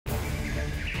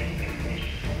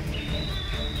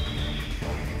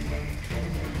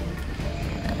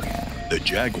The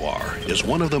jaguar is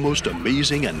one of the most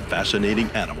amazing and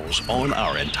fascinating animals on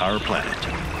our entire planet.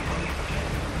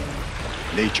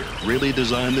 Nature really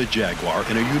designed the jaguar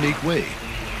in a unique way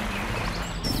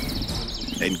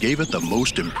and gave it the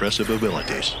most impressive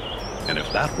abilities. And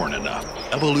if that weren't enough,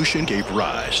 evolution gave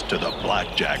rise to the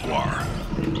black jaguar.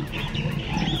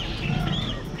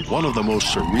 One of the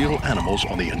most surreal animals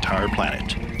on the entire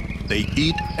planet. They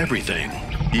eat everything.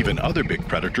 Even other big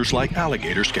predators like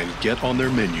alligators can get on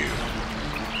their menu.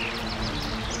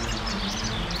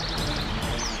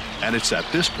 And it's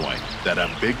at this point that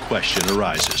a big question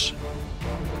arises.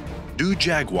 Do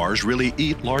jaguars really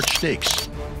eat large snakes?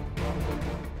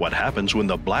 What happens when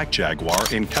the black jaguar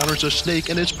encounters a snake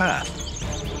in its path?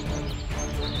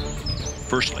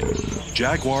 Firstly,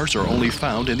 jaguars are only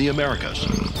found in the Americas.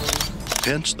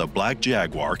 Hence, the black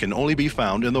jaguar can only be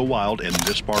found in the wild in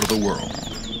this part of the world.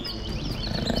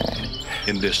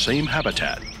 In this same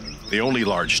habitat, the only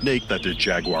large snake that the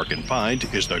jaguar can find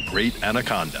is the great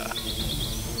anaconda.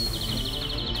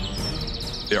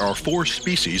 There are 4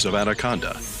 species of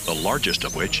anaconda, the largest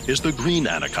of which is the green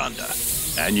anaconda.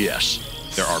 And yes,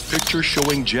 there are pictures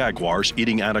showing jaguars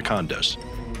eating anacondas.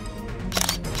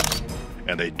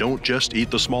 And they don't just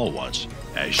eat the small ones,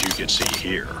 as you can see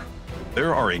here.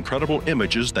 There are incredible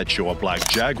images that show a black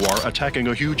jaguar attacking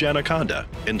a huge anaconda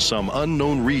in some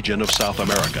unknown region of South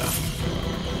America.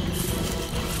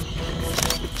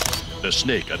 The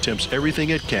snake attempts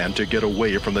everything it can to get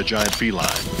away from the giant feline.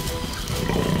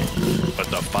 But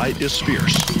the fight is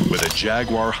fierce, with a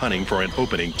jaguar hunting for an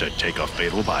opening to take a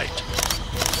fatal bite.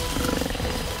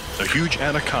 The huge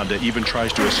anaconda even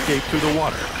tries to escape through the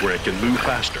water, where it can move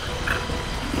faster.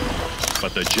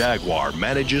 But the jaguar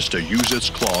manages to use its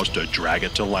claws to drag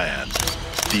it to land.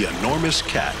 The enormous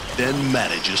cat then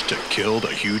manages to kill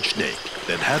the huge snake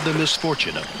that had the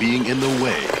misfortune of being in the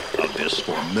way of this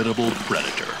formidable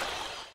predator.